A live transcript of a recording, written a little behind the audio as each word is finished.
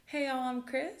Hey y'all, I'm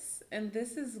Chris, and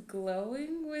this is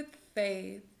Glowing with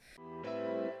Faith.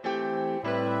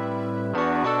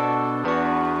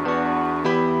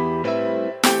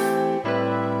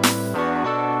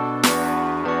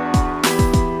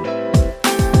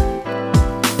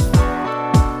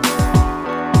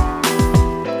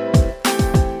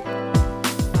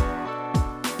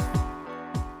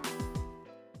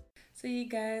 So, you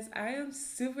guys, I am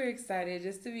super excited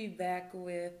just to be back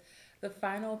with the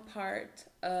final part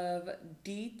of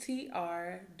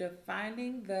DTR,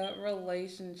 Defining the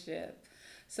Relationship.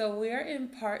 So, we are in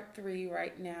part three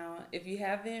right now. If you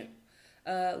haven't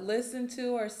listened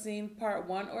to or seen part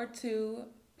one or two,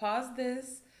 pause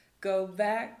this, go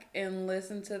back and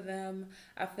listen to them.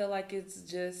 I feel like it's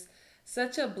just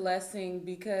such a blessing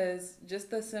because just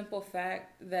the simple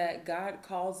fact that God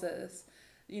calls us,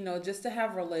 just to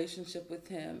have relationship with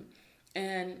him.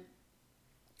 And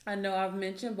I know I've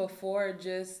mentioned before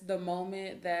just the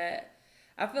moment that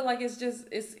I feel like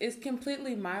it's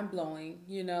completely mind blowing,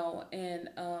 and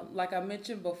like I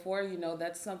mentioned before,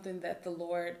 that's something that the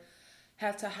Lord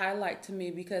had to highlight to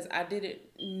me because I didn't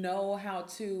know how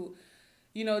to,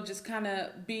 just kind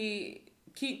of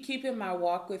keeping my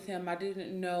walk with him. I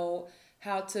didn't know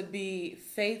how to be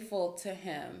faithful to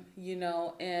him,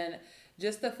 and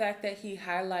just the fact that he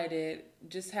highlighted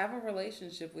just have a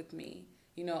relationship with me.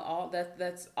 All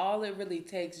that's all it really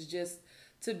takes, just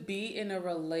to be in a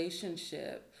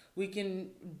relationship. We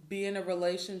can be in a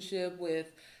relationship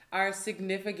with our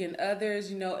significant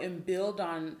others, and build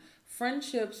on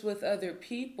friendships with other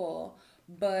people,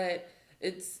 but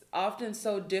it's often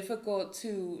so difficult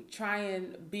to try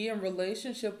and be in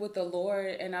relationship with the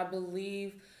Lord. And I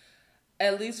believe,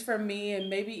 at least for me, and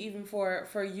maybe even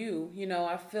for you,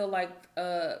 I feel like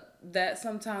that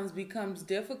sometimes becomes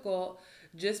difficult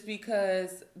just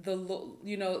because the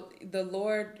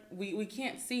Lord, we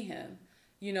can't see him.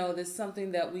 There's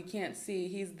something that we can't see.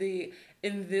 He's the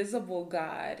invisible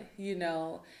God,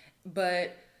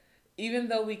 but even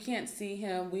though we can't see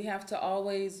him, we have to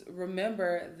always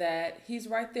remember that he's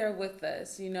right there with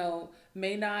us.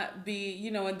 May not be,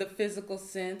 in the physical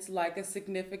sense, like a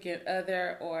significant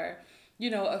other or,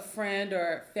 a friend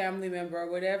or family member or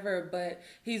whatever, but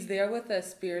he's there with us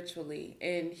spiritually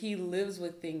and he lives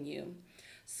within you.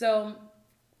 So,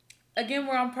 again,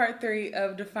 we're on part three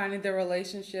of defining the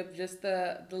relationship, just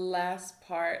the last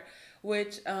part,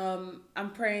 which I'm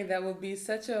praying that will be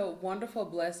such a wonderful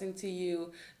blessing to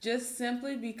you, just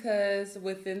simply because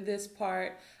within this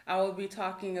part, I will be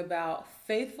talking about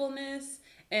faithfulness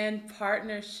and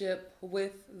partnership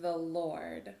with the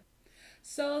Lord.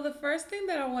 So, the first thing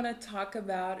that I want to talk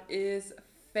about is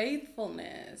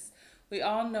faithfulness. We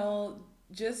all know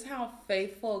just how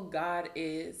faithful God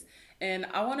is. And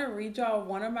I want to read y'all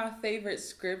one of my favorite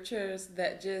scriptures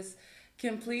that just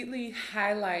completely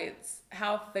highlights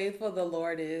how faithful the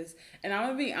Lord is. And I'm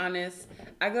going to be honest,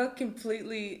 I go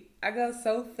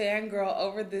so fangirl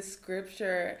over this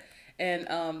scripture. And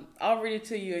I'll read it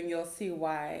to you and you'll see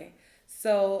why.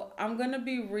 So I'm going to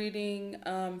be reading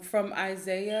from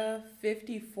Isaiah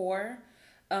 54,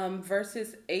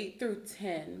 verses 8 through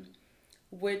 10,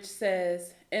 which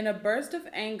says, "In a burst of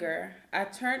anger, I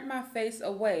turned my face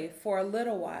away for a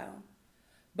little while,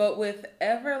 but with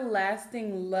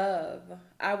everlasting love,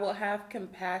 I will have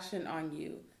compassion on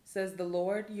you, says the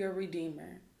Lord your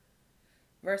Redeemer."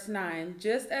 Verse 9,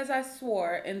 "Just as I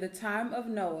swore in the time of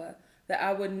Noah that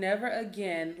I would never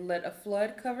again let a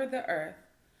flood cover the earth,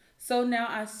 so now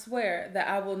I swear that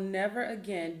I will never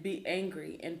again be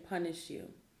angry and punish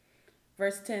you."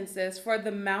 Verse 10 says, "For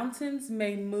the mountains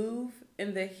may move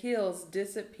and the hills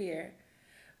disappear,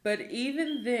 but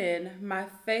even then my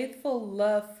faithful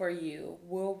love for you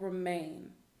will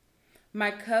remain. My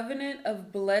covenant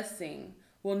of blessing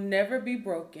will never be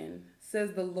broken,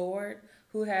 says the Lord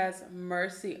who has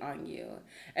mercy on you."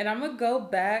 And I'm going to go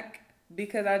back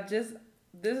because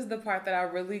this is the part that I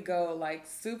really go like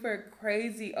super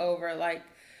crazy over. Like,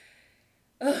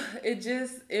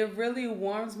 it really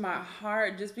warms my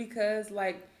heart just because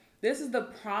like this is a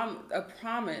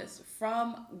promise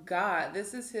from God.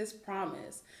 This is his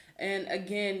promise. And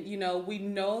again, we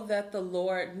know that the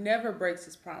Lord never breaks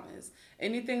his promise.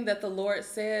 Anything that the Lord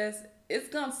says, it's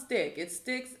going to stick. It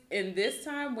sticks in this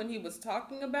time when he was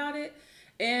talking about it,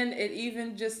 and it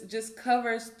even just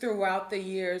covers throughout the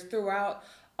years, throughout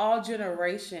all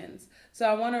generations. So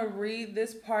I want to read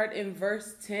this part in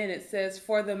verse 10. It says,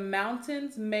 "For the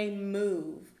mountains may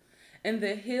move and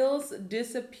the hills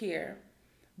disappear,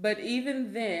 but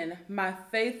even then my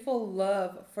faithful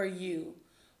love for you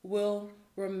will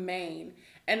remain."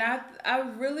 And I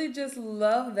really just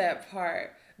love that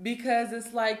part because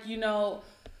it's like,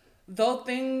 though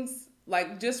things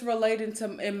like just relating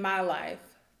to in my life,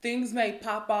 things may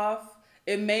pop off.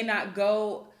 It may not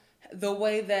go the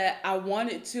way that I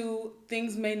want it to.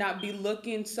 Things may not be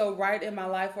looking so right in my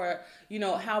life, or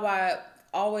how I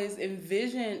always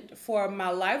envisioned for my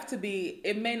life to be.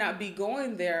 It may not be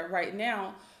going there right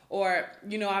now, or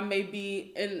I may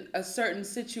be in a certain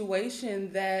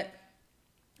situation that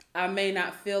I may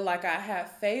not feel like I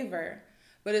have favor.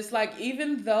 But it's like,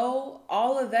 even though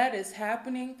all of that is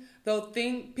happening, though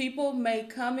people may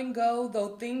come and go,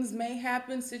 though things may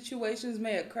happen, situations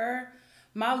may occur,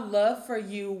 my love for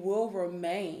you will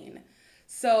remain.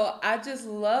 So I just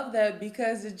love that,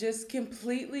 because it just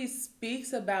completely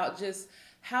speaks about just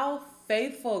how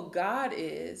faithful God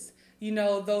is.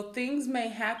 Though things may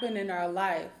happen in our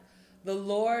life, the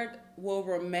Lord will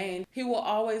remain. He will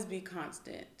always be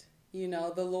constant.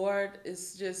 The Lord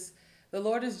is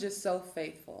just so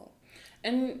faithful.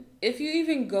 And if you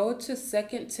even go to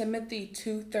 2 Timothy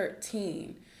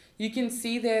 2:13, you can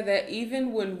see there that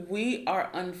even when we are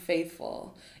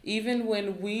unfaithful, even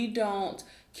when we don't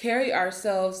carry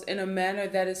ourselves in a manner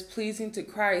that is pleasing to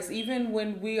Christ, even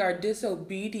when we are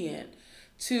disobedient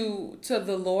to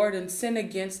the Lord and sin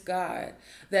against God,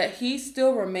 that He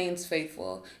still remains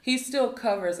faithful. He still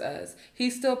covers us. He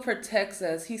still protects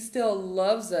us. He still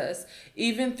loves us,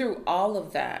 even through all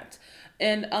of that.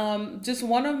 And just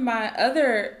one of my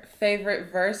other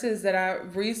favorite verses that I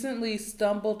recently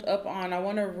stumbled up on, I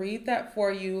want to read that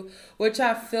for you, which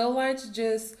I feel like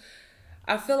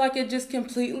it just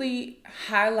completely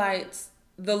highlights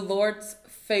the Lord's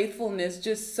faithfulness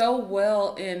just so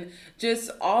well, and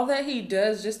just all that He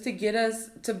does just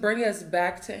to bring us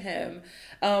back to Him,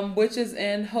 which is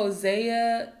in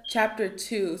Hosea chapter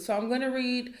 2. So I'm going to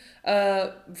read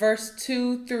verse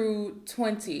 2 through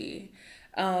 20.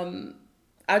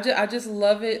 I just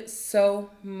love it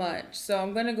so much. So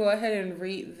I'm going to go ahead and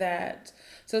read that.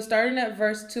 So starting at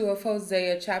verse 2 of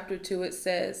Hosea chapter 2, it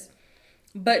says,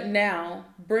 "But now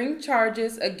bring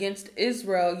charges against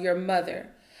Israel your mother,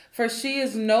 for she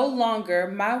is no longer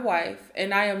my wife,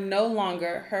 and I am no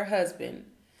longer her husband.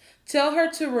 Tell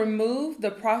her to remove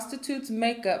the prostitute's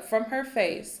makeup from her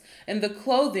face and the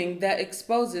clothing that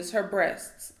exposes her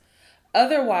breasts.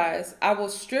 Otherwise, I will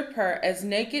strip her as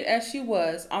naked as she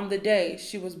was on the day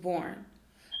she was born.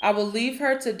 I will leave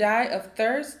her to die of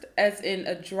thirst as in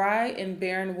a dry and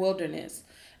barren wilderness,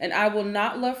 and I will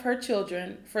not love her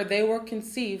children, for they were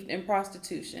conceived in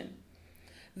prostitution.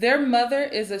 Their mother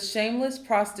is a shameless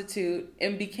prostitute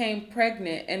and became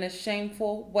pregnant in a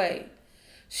shameful way.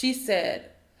 She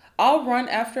said, 'I'll run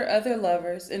after other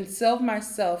lovers and sell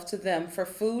myself to them for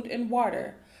food and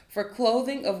water, for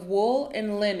clothing of wool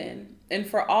and linen, and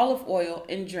for olive oil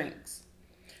and drinks.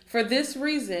 For this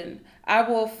reason, I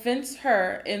will fence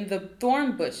her in the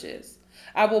thorn bushes.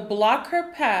 I will block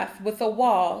her path with a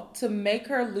wall to make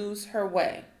her lose her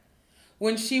way.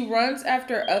 When she runs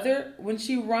after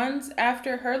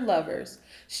her lovers,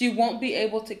 she won't be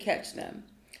able to catch them.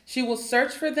 She will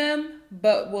search for them,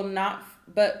 but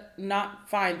not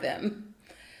find them.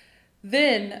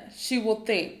 Then she will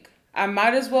think, I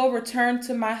might as well return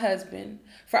to my husband,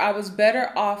 for I was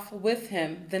better off with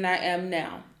him than I am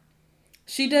now.'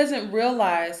 She doesn't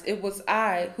realize it was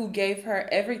I who gave her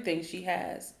everything she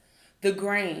has, the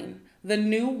grain, the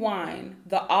new wine,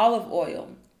 the olive oil.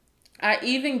 I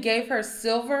even gave her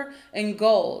silver and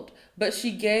gold, but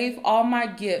she gave all my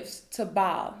gifts to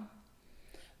Baal.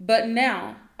 But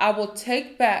now I will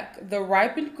take back the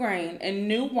ripened grain and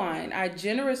new wine I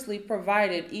generously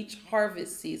provided each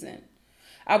harvest season.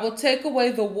 I will take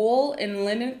away the wool and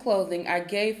linen clothing I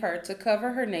gave her to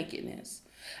cover her nakedness.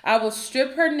 I will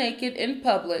strip her naked in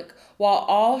public while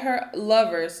all her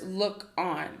lovers look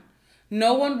on.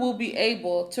 No one will be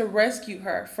able to rescue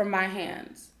her from my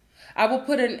hands. I will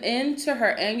put an end to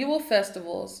her annual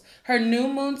festivals, her new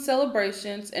moon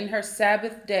celebrations, and her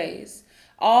Sabbath days,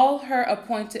 all her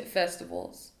appointed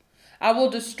festivals. I will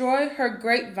destroy her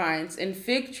grapevines and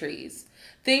fig trees,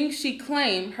 things she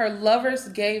claimed her lovers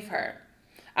gave her.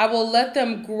 I will let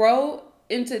them grow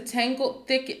into tangled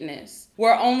thicketness,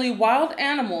 where only wild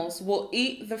animals will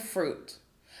eat the fruit.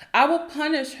 I will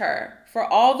punish her for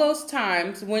all those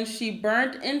times when she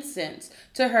burned incense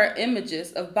to her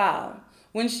images of Baal,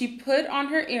 when she put on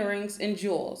her earrings and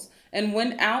jewels, and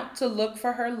went out to look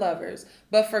for her lovers,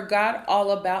 but forgot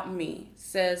all about me,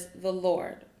 says the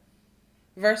Lord."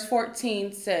 Verse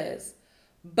 14 says,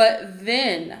 "But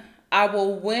then I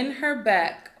will win her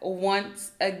back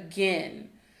once again.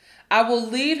 I will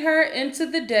lead her into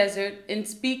the desert and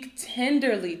speak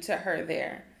tenderly to her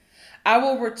there. I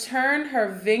will return her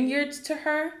vineyards to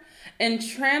her and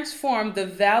transform the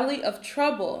valley of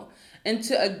trouble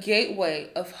into a gateway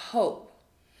of hope.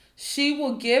 She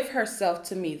will give herself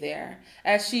to me there,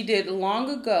 as she did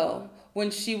long ago when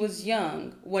she was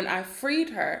young, when I freed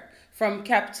her from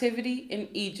captivity in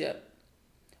Egypt.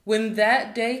 When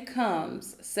that day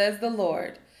comes, says the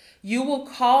Lord, you will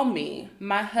call me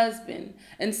my husband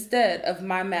instead of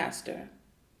my master.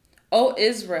 O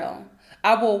Israel,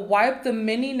 I will wipe the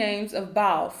many names of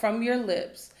Baal from your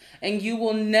lips, and you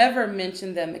will never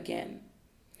mention them again.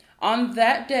 On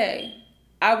that day,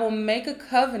 I will make a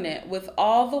covenant with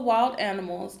all the wild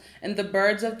animals and the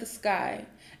birds of the sky,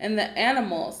 and the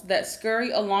animals that scurry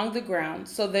along the ground,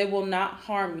 so they will not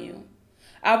harm you.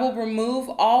 I will remove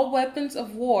all weapons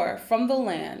of war from the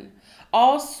land,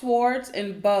 all swords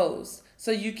and bows,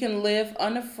 so you can live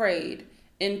unafraid,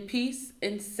 in peace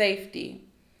and safety.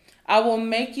 I will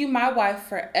make you my wife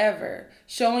forever,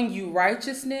 showing you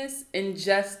righteousness and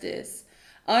justice,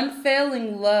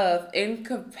 unfailing love and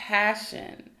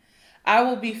compassion. I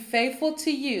will be faithful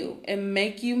to you and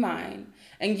make you mine,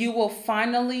 and you will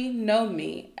finally know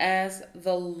me as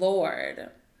the Lord.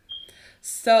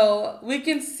 So we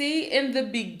can see in the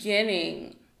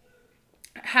beginning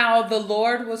how the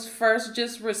Lord was first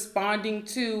just responding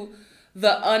to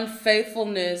the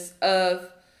unfaithfulness of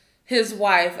his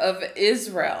wife, of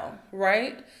Israel,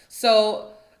 right?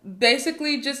 So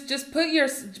basically just put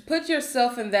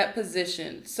yourself in that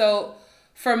position. So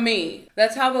for me,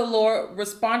 that's how the Lord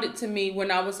responded to me when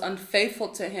I was unfaithful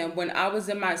to him, when I was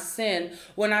in my sin,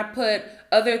 when I put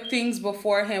other things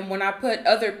before him, when I put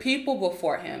other people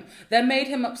before him. That made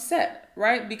him upset,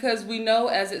 right? Because we know,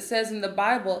 as it says in the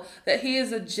Bible, that he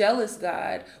is a jealous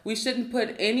God. We shouldn't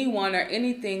put anyone or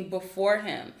anything before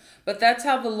him. But that's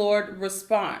how the Lord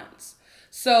responds.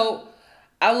 So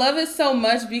I love it so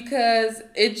much because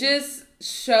it just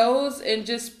shows and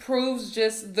just proves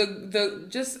just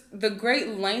the great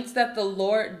lengths that the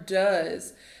Lord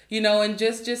does, and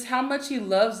just how much he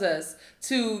loves us,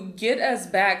 to get us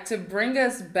back, to bring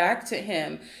us back to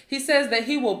him. He says that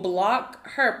he will block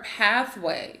her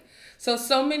pathway.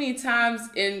 So many times,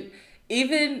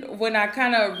 even when I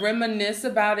kind of reminisce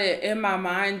about it in my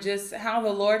mind, just how the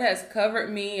Lord has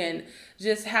covered me, and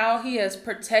just how he has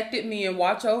protected me and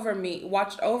watched over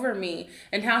me,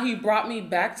 and how he brought me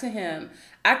back to him.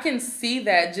 I can see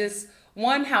that, just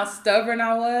one, how stubborn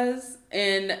I was,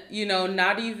 and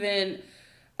not even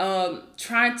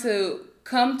trying to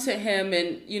come to him,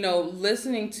 and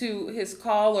listening to his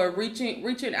call, or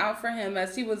reaching out for him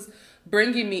as he was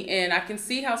bringing me in. I can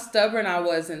see how stubborn I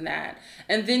was in that.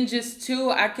 And then just two,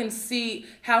 I can see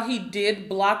how he did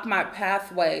block my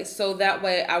pathway, so that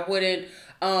way I wouldn't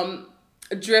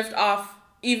drift off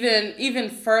even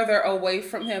further away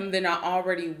from him than I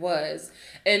already was.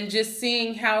 And just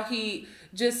seeing how he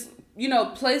just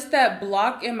placed that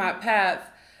block in my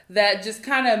path, that just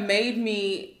kind of made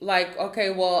me like, okay,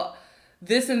 well,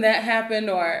 this and that happened.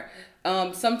 Or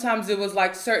sometimes it was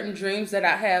like certain dreams that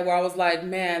I had where I was like,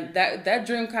 man, that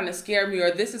dream kind of scared me,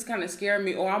 or this is kind of scaring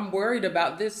me, or I'm worried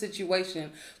about this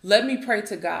situation. Let me pray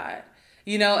to God,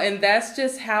 and that's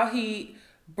just how he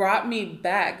brought me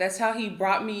back. That's how he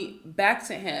brought me back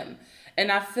to him. And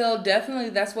I feel definitely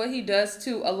that's what he does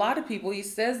to a lot of people. He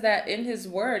says that in his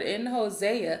word, in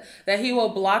Hosea, that he will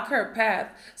block her path,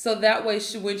 so that way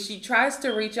when she tries to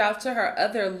reach out to her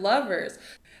other lovers,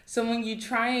 so when you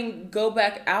try and go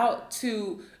back out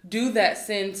to do that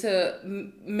sin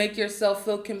to make yourself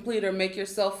feel complete, or make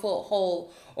yourself feel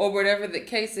whole, or whatever the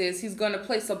case is, he's going to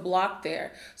place a block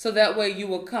there. So that way you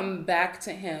will come back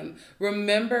to him,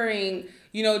 remembering,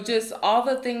 just all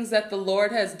the things that the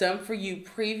Lord has done for you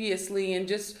previously, and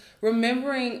just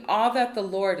remembering all that the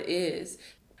Lord is.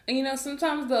 And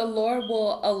sometimes the Lord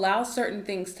will allow certain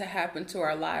things to happen to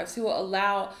our lives. He will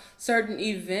allow certain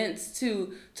events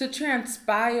to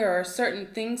transpire, or certain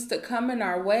things to come in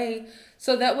our way,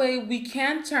 so that way we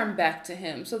can turn back to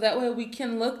him, so that way we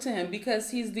can look to him,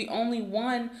 because he's the only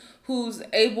one who's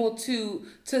able to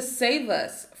save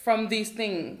us from these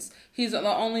things. He's the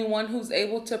only one who's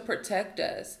able to protect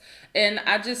us. And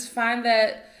I just find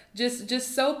that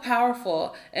just so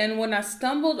powerful. And when I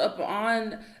stumbled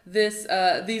upon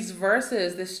these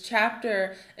verses, this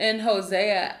chapter in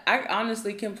Hosea, I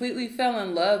honestly completely fell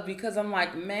in love, because I'm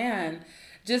like, man,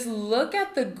 just look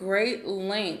at the great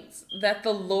lengths that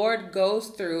the Lord goes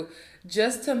through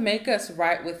just to make us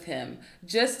right with him,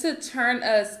 just to turn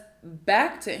us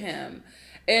back to him.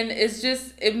 And it's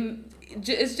just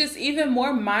even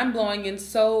more mind-blowing, and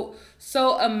so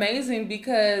amazing,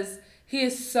 because he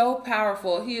is so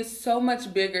powerful. He is so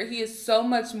much bigger. He is so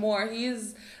much more. He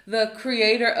is the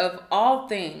creator of all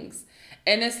things.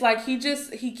 And it's like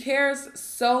he cares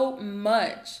so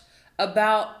much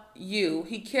about you.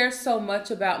 He cares so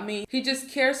much about me. He just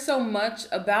cares so much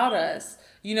about us,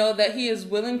 that he is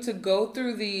willing to go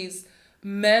through these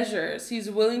measures.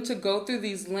 He's willing to go through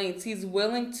these lengths. He's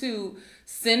willing to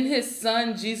send his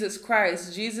son, Jesus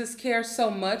Christ. Jesus cares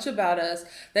so much about us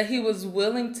that he was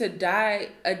willing to die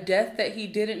a death that he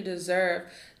didn't deserve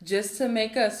just to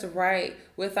make us right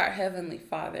with our Heavenly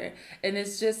Father. And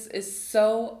it's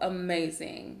so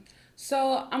amazing.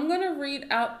 So I'm going to read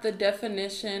out the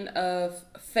definition of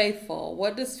faithful.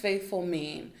 What does faithful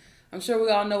mean? I'm sure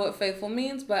we all know what faithful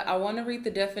means, but I want to read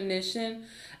the definition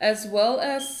as well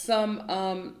as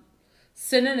some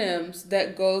synonyms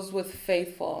that goes with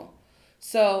faithful.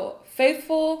 So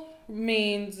faithful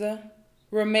means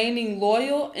remaining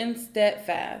loyal and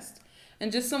steadfast.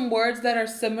 And just some words that are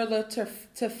similar to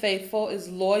faithful is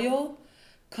loyal,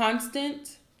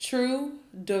 constant, true,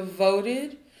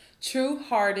 devoted,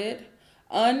 true-hearted,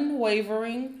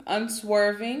 unwavering,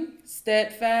 unswerving,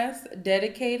 steadfast,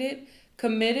 dedicated,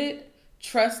 committed,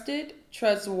 trusted,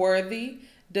 trustworthy,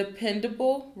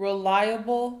 dependable,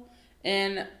 reliable,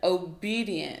 and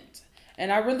obedient.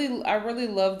 And I really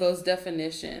love those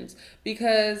definitions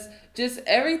because just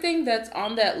everything that's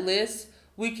on that list,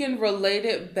 we can relate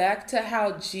it back to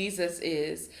how Jesus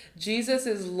is. Jesus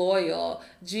is loyal.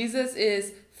 Jesus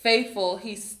is faithful.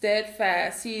 He's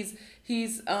steadfast. He's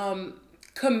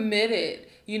committed,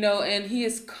 and he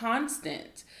is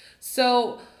constant.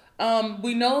 So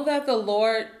we know that the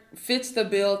Lord fits the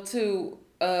bill to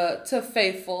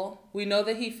faithful. We know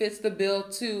that he fits the bill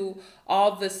to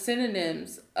all the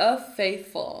synonyms of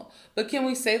faithful. But can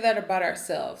we say that about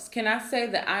ourselves? Can I say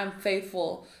that I am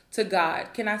faithful to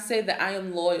God? Can I say that I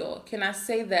am loyal? Can I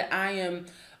say that I am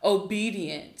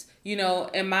obedient?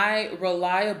 Am I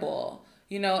reliable?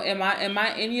 Am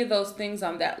I any of those things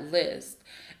on that list?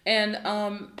 And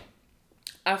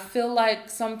I feel like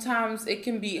sometimes it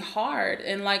can be hard.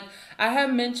 And like I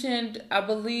have mentioned, I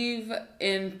believe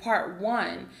in part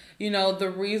 1,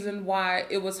 the reason why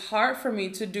it was hard for me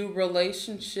to do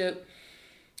relationship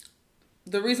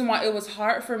with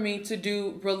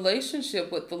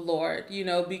the Lord,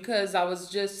 because I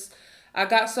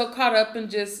got so caught up in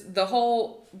just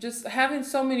having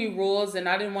so many rules, and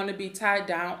I didn't want to be tied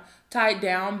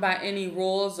down by any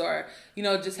rules, or,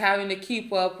 just having to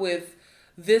keep up with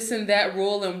this and that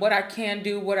rule and what I can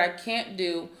do, what I can't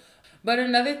do. But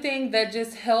another thing that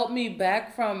just held me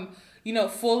back from,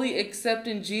 fully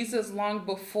accepting Jesus long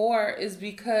before is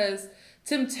because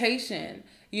temptation,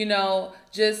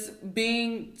 just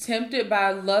being tempted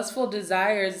by lustful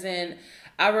desires. And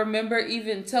I remember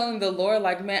even telling the Lord,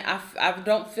 like, man, I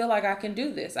don't feel like I can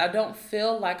do this. I don't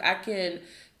feel like I can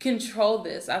control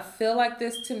this. I feel like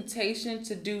this temptation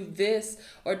to do this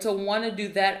or to want to do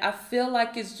that, I feel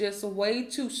like it's just way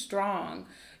too strong,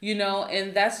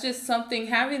 and that's just something,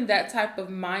 having that type of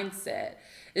mindset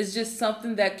is just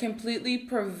something that completely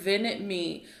prevented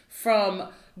me from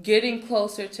getting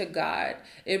closer to God.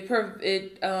 It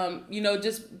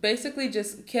just basically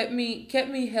just kept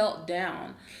me held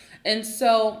down. And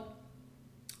so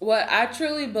what I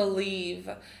truly believe,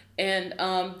 and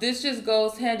this just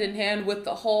goes hand in hand with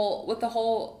the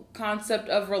whole concept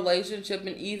of relationship,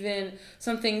 and even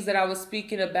some things that I was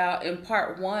speaking about in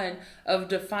part 1 of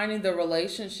defining the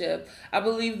relationship. I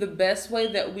believe the best way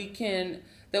that we can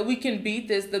beat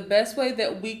this, the best way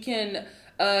that we can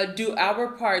do our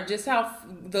part, just how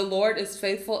the Lord is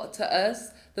faithful to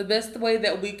us, the best way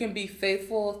that we can be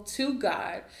faithful to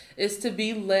God is to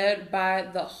be led by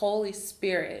the Holy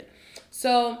Spirit.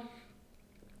 So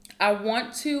I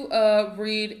want to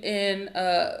read in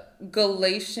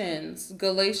Galatians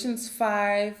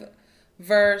 5,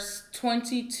 verse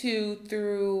 22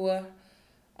 through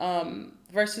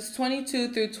verses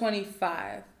 22 through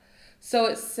 25. So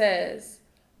it says,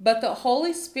 "But the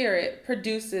Holy Spirit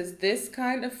produces this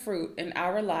kind of fruit in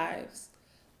our lives: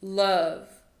 love,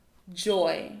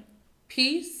 joy,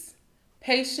 peace,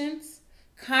 patience,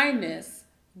 kindness,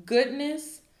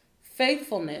 goodness,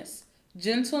 faithfulness,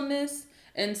 gentleness,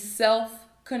 and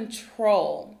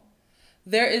self-control.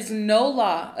 There is no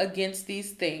law against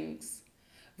these things."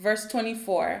 Verse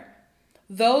 24,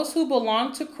 "Those who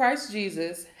belong to Christ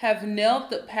Jesus have nailed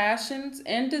the passions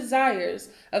and desires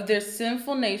of their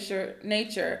sinful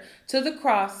nature to the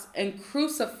cross and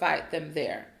crucified them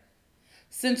there.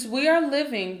 Since we are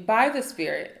living by the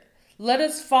Spirit, let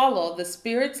us follow the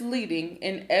Spirit's leading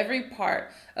in every part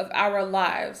of our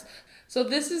lives." So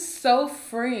this is so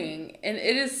freeing, and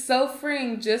it is so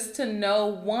freeing just to know,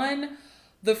 one,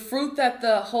 the fruit that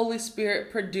the Holy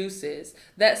Spirit produces,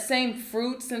 that same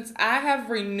fruit, since I have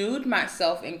renewed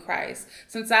myself in Christ,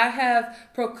 since I have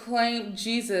proclaimed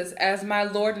Jesus as my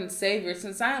Lord and Savior,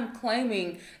 since I am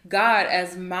claiming God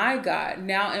as my God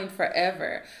now and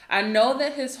forever, I know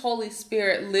that His Holy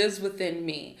Spirit lives within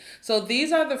me. So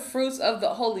these are the fruits of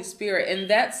the Holy Spirit, and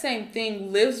that same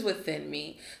thing lives within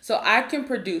me. So I can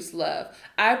produce love.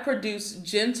 I produce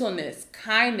gentleness,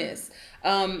 kindness,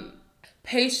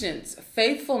 patience,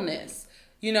 faithfulness.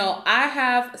 I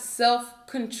have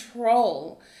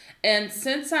self-control. And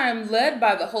since I'm led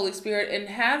by the Holy Spirit and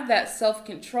have that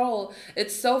self-control,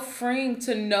 it's so freeing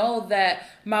to know that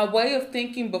my way of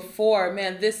thinking before,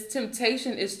 man, this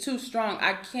temptation is too strong,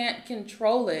 I can't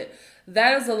control it.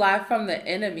 That is a lie from the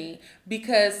enemy,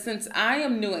 because since I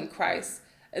am new in Christ,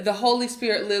 the Holy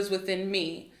Spirit lives within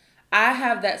me. I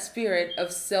have that spirit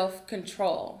of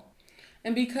self-control.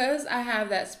 And because I have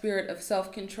that spirit of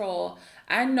self control,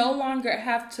 I no longer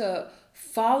have to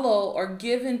follow or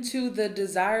give into the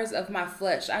desires of my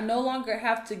flesh. I no longer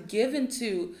have to give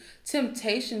into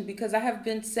temptation because I have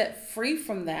been set free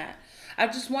from that. I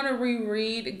just want to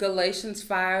reread Galatians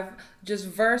 5, just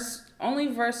only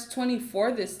verse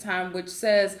 24 this time, which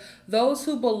says, "Those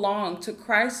who belong to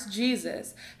Christ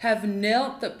Jesus have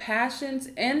nailed the passions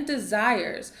and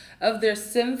desires of their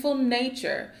sinful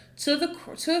nature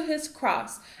to His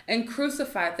cross and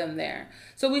crucified them there."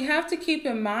 So we have to keep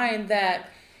in mind that,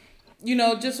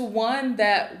 just one,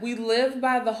 that we live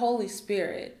by the Holy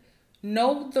Spirit.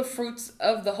 Know the fruits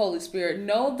of the Holy Spirit.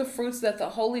 Know the fruits that the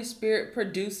Holy Spirit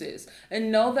produces.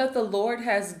 And know that the Lord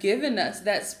has given us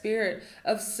that spirit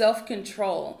of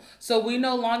self-control. So we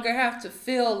no longer have to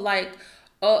feel like,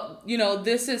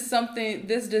 this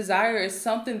desire is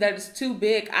something that is too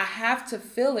big. I have to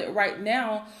feel it right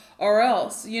now, or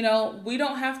else, we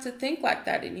don't have to think like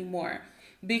that anymore,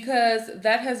 because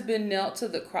that has been nailed to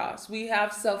the cross. We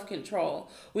have self-control.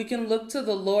 We can look to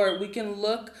the Lord. We can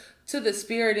look to the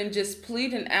Spirit and just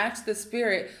plead and ask the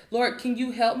Spirit, "Lord, can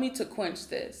you help me to quench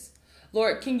this?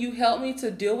 Lord, can you help me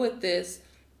to deal with this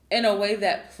in a way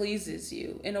that pleases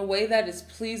you, in a way that is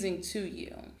pleasing to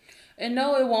you?" And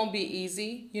no, it won't be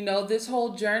easy. This whole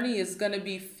journey is going to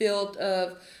be filled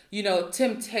of,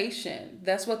 temptation.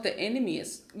 That's what the enemy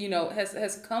is,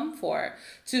 has come for,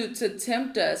 to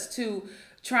tempt us, to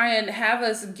try and have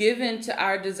us give in to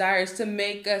our desires, to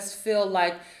make us feel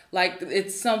like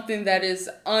it's something that is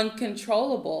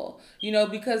uncontrollable,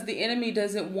 because the enemy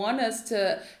doesn't want us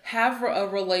to have a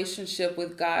relationship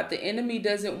with God. The enemy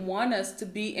doesn't want us to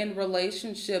be in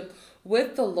relationship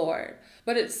with the Lord.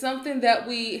 But it's something that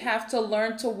we have to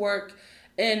learn to work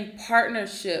in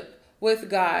partnership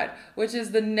with God, which is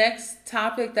the next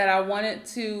topic that I wanted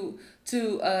to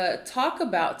talk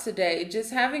about today.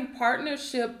 Just having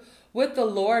partnership with the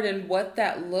Lord and what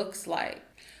that looks like.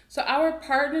 So our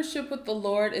partnership with the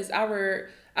Lord is our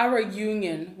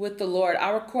union with the Lord,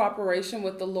 our cooperation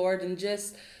with the Lord, and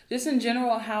just in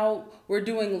general how we're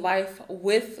doing life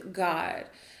with God.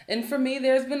 And for me,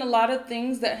 there's been a lot of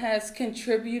things that has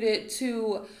contributed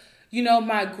to,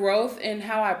 my growth in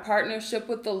how I partnership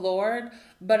with the Lord.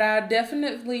 But I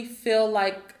definitely feel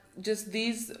like just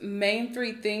these main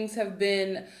three things have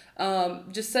been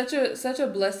just such a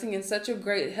blessing and such a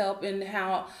great help in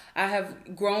how I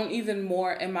have grown even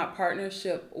more in my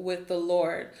partnership with the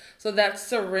Lord. So that's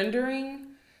surrendering,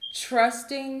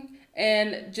 trusting,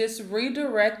 and just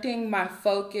redirecting my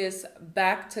focus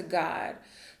back to God.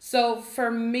 So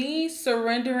for me,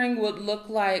 surrendering would look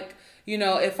like,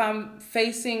 if I'm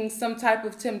facing some type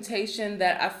of temptation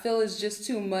that I feel is just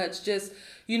too much, just,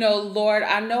 Lord,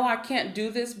 I know I can't do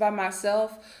this by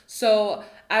myself. So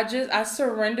I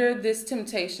surrender this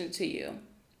temptation to you.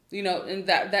 And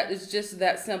that is just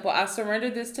that simple. I surrender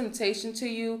this temptation to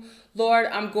you. Lord,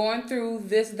 I'm going through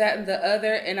this, that, and the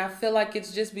other, and I feel like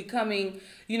it's just becoming,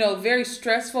 very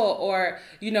stressful or,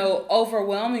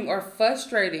 overwhelming or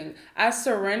frustrating. I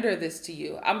surrender this to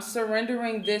you. I'm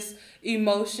surrendering this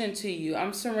emotion to you.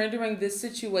 I'm surrendering this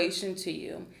situation to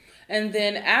you. And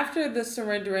then after the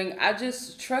surrendering, I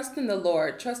just trust in the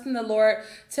Lord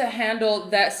to handle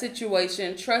that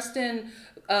situation. Trust in,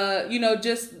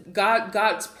 just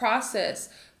God's process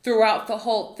throughout the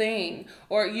whole thing.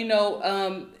 Or,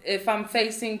 if I'm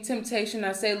facing temptation,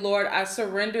 I say, Lord, I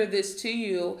surrender this to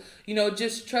you.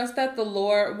 Just trust that the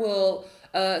Lord will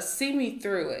see me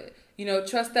through it.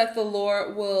 Trust that the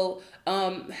Lord will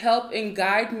help and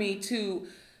guide me to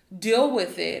deal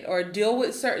with it or deal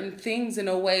with certain things in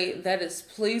a way that is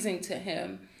pleasing to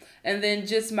Him. And then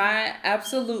just my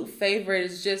absolute favorite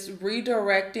is just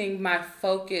redirecting my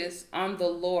focus on the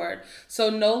Lord. So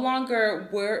no longer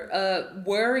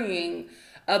worrying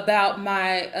about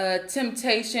my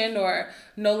temptation, or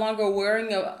no longer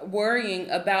worrying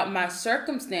about my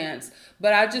circumstance,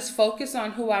 but I just focus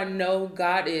on who I know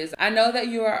God is. I know that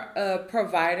you are a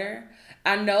provider.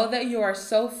 I know that you are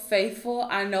so faithful.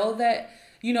 I know that,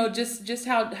 just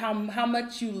how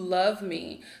much you love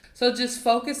me. So just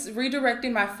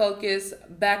redirecting my focus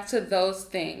back to those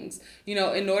things,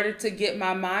 in order to get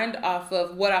my mind off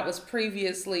of what I was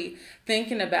previously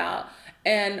thinking about.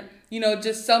 And,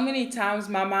 just so many times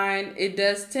my mind, it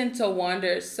does tend to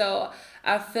wander. So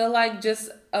I feel like just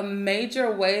a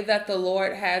major way that the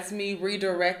Lord has me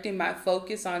redirecting my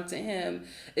focus onto Him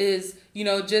is,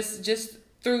 just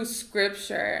through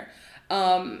scripture.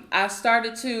 I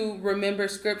started to remember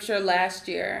scripture last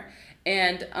year,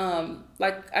 and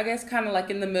I guess kind of like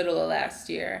in the middle of last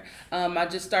year, I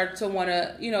just started to want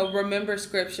to remember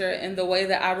scripture, and the way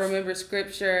that I remember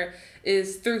scripture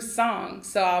is through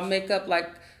songs. So I'll make up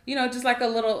just like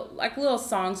little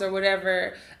songs or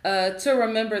whatever to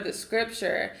remember the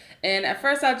scripture. And at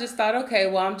first I just thought, okay,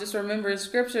 well, I'm just remembering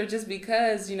scripture just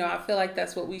because I feel like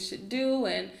that's what we should do,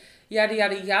 and yada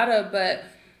yada yada. But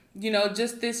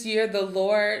just this year, the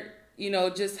Lord,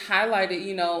 just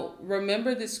highlighted,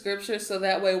 remember the scripture, so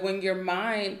that way when your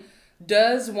mind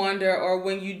does wander, or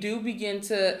when you do begin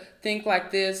to think like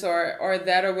this or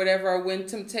that or whatever, or when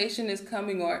temptation is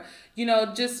coming, or,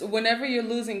 just whenever you're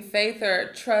losing faith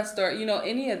or trust, or,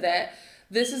 any of that,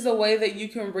 this is a way that you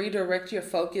can redirect your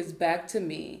focus back to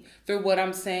me through what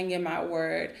I'm saying in my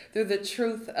word, through the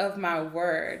truth of my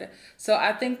word. So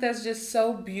I think that's just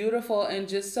so beautiful and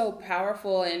just so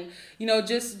powerful, and,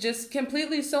 just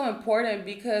completely so important,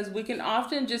 because we can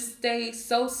often just stay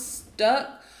so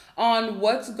stuck on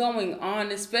what's going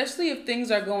on, especially if things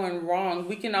are going wrong.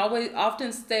 We can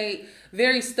often stay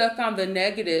very stuck on the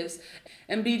negatives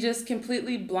and be just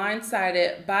completely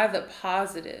blindsided by the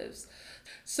positives.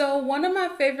 So one of my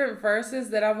favorite verses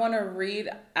that I want to read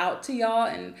out to y'all,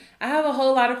 and I have a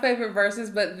whole lot of favorite verses,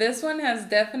 but this one has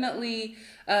definitely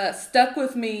stuck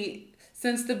with me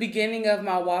since the beginning of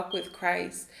my walk with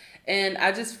Christ. And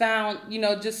I just found,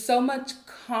 just so much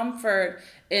comfort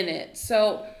in it.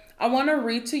 So I want to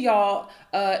read to y'all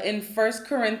in 1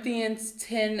 Corinthians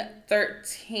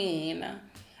 10:13.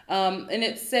 And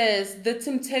it says, "The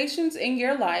temptations in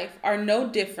your life are no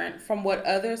different from what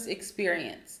others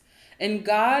experience. And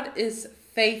God is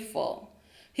faithful.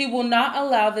 He will not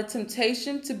allow the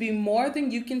temptation to be more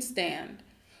than you can stand.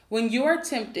 When you are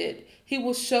tempted, He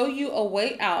will show you a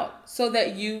way out so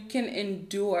that you can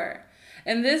endure."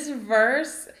 And this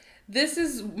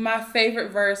is my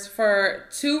favorite verse for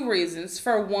two reasons.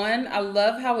 For one, I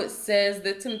love how it says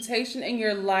the temptation in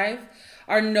your life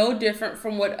are no different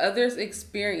from what others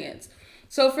experience.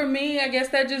 So for me, I guess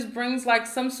that just brings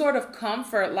some sort of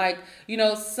comfort,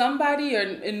 somebody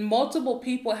and multiple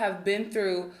people have been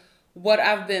through what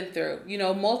I've been through.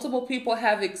 Multiple people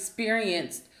have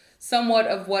experienced somewhat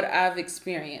of what I've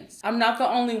experienced. I'm not the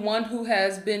only one who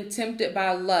has been tempted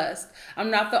by lust.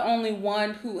 I'm not the only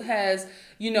one who has,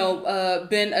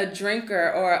 been a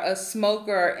drinker or a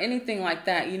smoker or anything like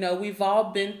that. We've all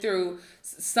been through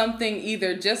something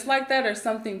either just like that or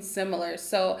something similar.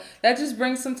 So that just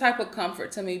brings some type of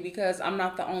comfort to me, because I'm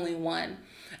not the only one.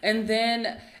 And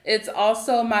then it's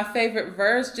also my favorite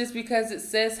verse just because it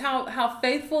says how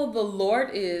faithful the Lord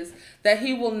is, that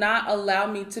He will not allow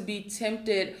me to be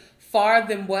tempted far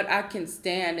than what I can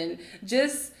stand. And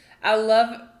I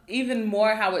love even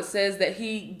more how it says that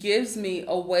He gives me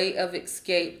a way of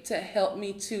escape to help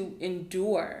me to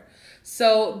endure.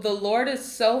 So the Lord is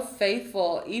so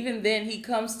faithful. Even then, He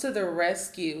comes to the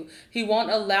rescue. He won't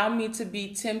allow me to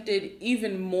be tempted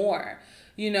even more,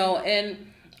 and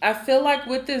I feel like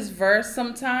with this verse,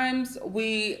 sometimes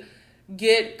we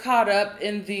get caught up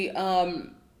in the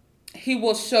He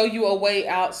will show you a way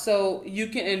out so you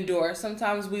can endure.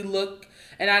 Sometimes we look,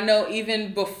 and I know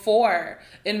even before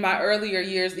in my earlier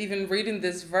years, even reading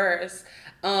this verse,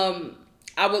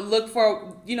 I would look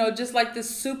for, just like this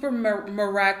super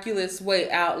miraculous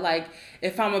way out. Like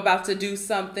if I'm about to do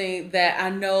something that I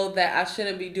know that I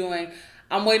shouldn't be doing,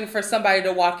 I'm waiting for somebody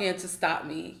to walk in to stop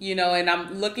me, and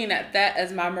I'm looking at that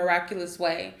as my miraculous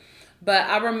way. But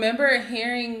I remember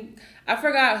hearing, I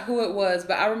forgot who it was,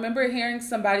 but I remember hearing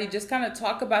somebody just kind of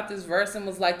talk about this verse and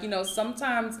was like,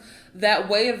 sometimes that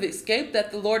way of escape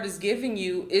that the Lord is giving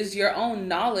you is your own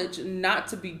knowledge not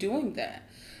to be doing that.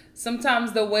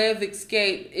 Sometimes the way of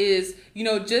escape is,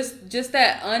 just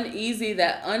that uneasy,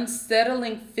 that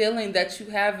unsettling feeling that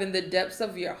you have in the depths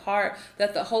of your heart,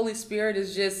 that the Holy Spirit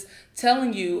is just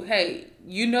telling you, hey,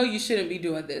 you shouldn't be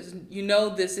doing this.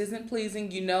 This isn't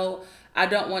pleasing. I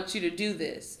don't want you to do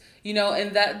this. You know,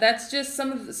 and that's just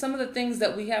some of the things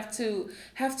that we have to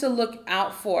look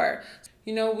out for.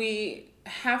 You know, we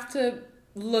have to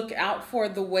look out for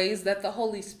the ways that the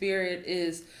Holy Spirit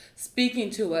is speaking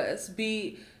to us.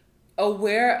 Be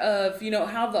aware of, you know,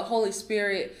 how the Holy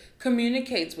Spirit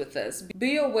communicates with us.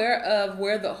 Be aware of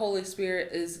where the Holy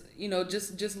Spirit is, you know,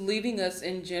 just leading us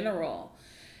in general.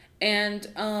 And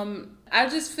I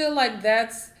just feel like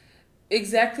that's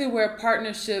exactly where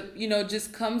partnership, you know,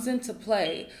 just comes into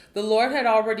play. The Lord had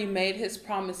already made his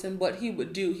promise in what he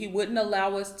would do. He wouldn't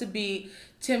allow us to be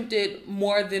tempted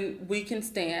more than we can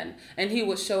stand, and he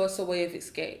would show us a way of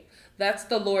escape. That's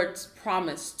the Lord's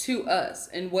promise to us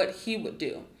and what he would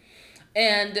do.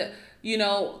 And, you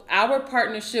know, our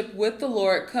partnership with the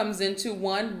Lord comes into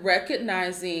one,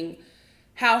 recognizing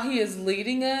how he is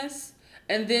leading us,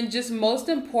 and then just most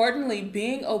importantly,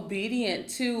 being obedient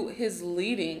to his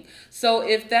leading. So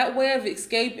if that way of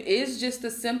escape is just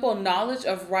the simple knowledge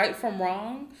of right from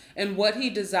wrong and what he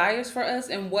desires for us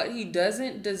and what he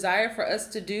doesn't desire for us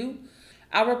to do,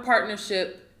 our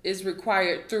partnership is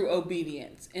required through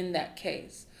obedience in that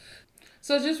case.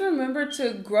 So just remember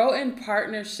to grow in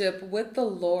partnership with the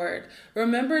Lord.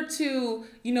 Remember to,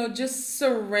 you know, just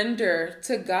surrender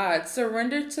to God.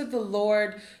 Surrender to the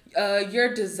Lord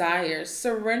your desires.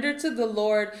 Surrender to the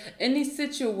Lord any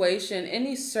situation,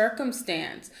 any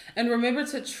circumstance. And remember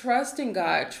to trust in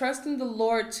God. Trust in the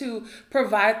Lord to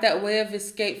provide that way of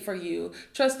escape for you.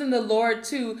 Trust in the Lord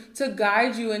to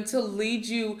guide you and to lead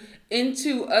you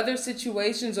into other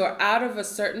situations or out of a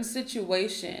certain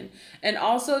situation. And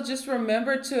also just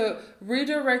remember to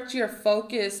redirect your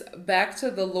focus back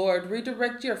to the Lord.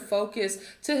 Redirect your focus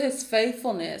to his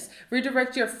faithfulness.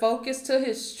 Redirect your focus to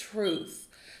his truth.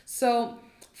 So,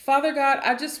 Father God,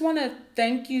 I just want to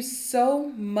thank you so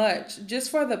much just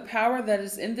for the power that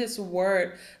is in this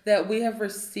word that we have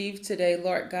received today,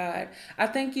 Lord God. I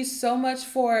thank you so much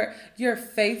for your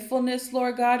faithfulness,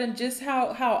 Lord God, and just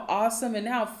how awesome and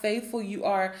how faithful you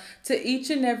are to each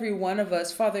and every one of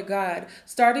us, Father God.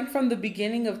 Starting from the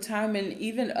beginning of time and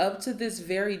even up to this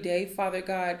very day, Father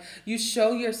God, you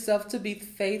show yourself to be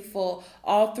faithful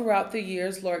all throughout the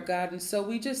years, Lord God. And so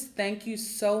we just thank you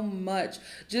so much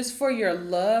just for your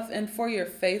love and for your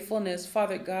faithfulness,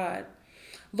 Father God.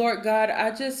 Lord God,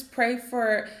 I just pray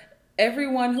for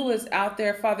everyone who is out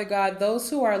there, Father God,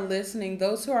 those who are listening,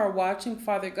 those who are watching,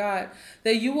 Father God,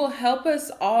 that you will help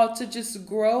us all to just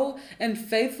grow in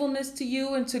faithfulness to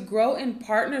you and to grow in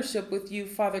partnership with you,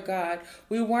 Father God.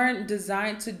 We weren't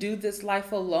designed to do this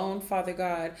life alone, Father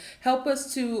God. Help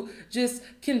us to just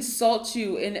consult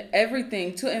you in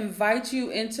everything, to invite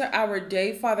you into our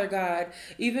day, Father God.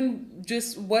 Even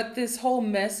just what this whole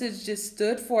message just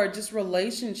stood for, just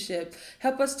relationship.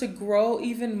 Help us to grow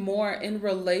even more in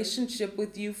relationship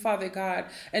with you, Father God,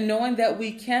 and knowing that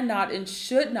we cannot and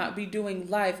should not be doing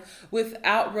life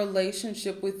without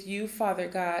relationship with you, Father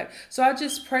God. So I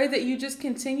just pray that you just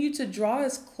continue to draw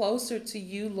us closer to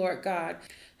you, Lord God.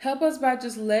 Help us by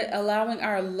just allowing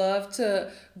our love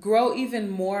to grow even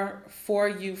more for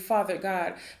you, Father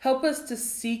God. Help us to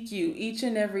seek you each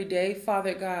and every day,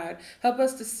 Father God. Help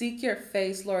us to seek your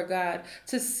face, Lord God,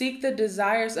 to seek the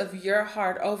desires of your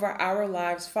heart over our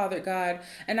lives, Father God.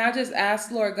 And I just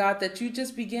ask, Lord God, that you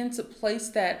just begin to place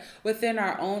that within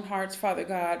our own hearts, Father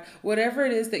God. Whatever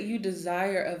it is that you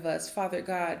desire of us, Father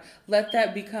God, let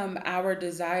that become our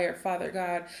desire, Father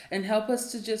God. And help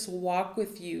us to just walk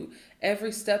with you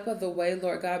every step of the way,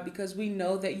 Lord God, because we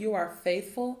know that you are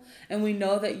faithful and we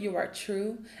know that you are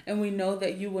true and we know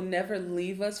that you will never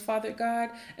leave us, Father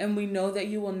God, and we know that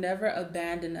you will never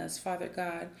abandon us, Father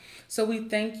God. So we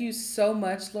thank you so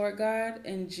much, Lord God.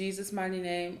 In Jesus' mighty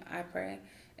name, I pray.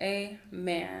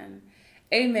 Amen.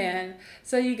 Amen.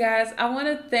 So you guys, I want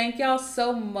to thank y'all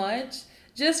so much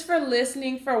just for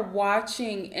listening, for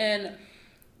watching, and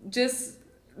just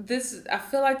this, I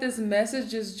feel like this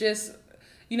message is just,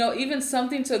 you know, even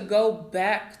something to go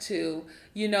back to,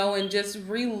 you know, and just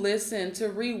re-listen, to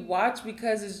re-watch,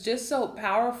 because it's just so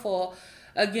powerful.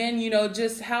 Again, you know,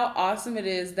 just how awesome it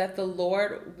is that the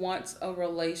Lord wants a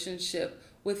relationship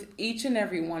with each and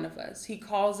every one of us. He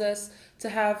calls us to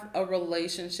have a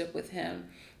relationship with him,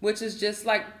 which is just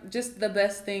the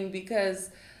best thing, because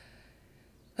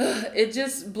it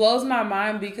just blows my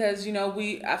mind, because, you know,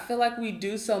 I feel like we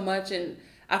do so much, and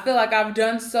I feel like I've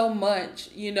done so much,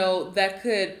 you know, that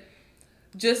could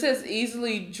just as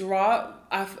easily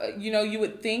you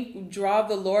would think draw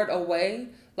the Lord away.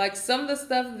 Like some of the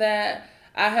stuff that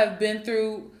I have been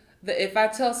through, if I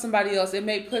tell somebody else, it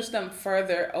may push them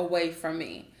further away from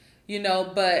me, you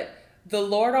know, but the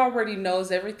Lord already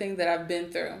knows everything that I've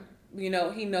been through. He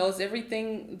knows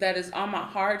everything that is on my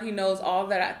heart. He knows all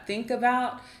that I think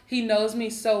about. He knows me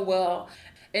so well.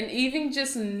 And even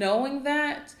just knowing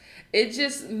that, it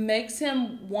just makes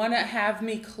him want to have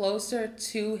me closer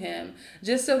to him,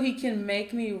 just so he can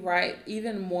make me right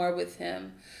even more with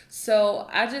him. So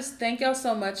I just thank y'all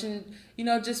so much, and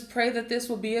just pray that this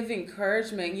will be of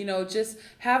encouragement. Just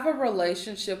have a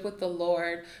relationship with the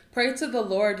Lord. Pray to the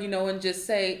Lord, and just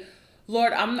say,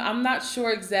 Lord, I'm not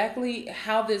sure exactly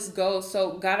how this goes.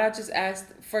 So God, I just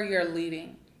ask for your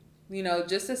leading.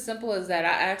 Just as simple as that. I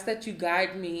ask that you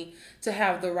guide me to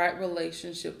have the right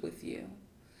relationship with you.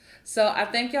 So I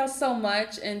thank y'all so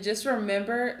much. And just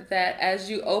remember that as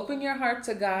you open your heart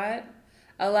to God,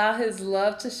 allow his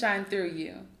love to shine through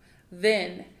you,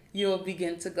 then you will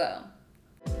begin to glow.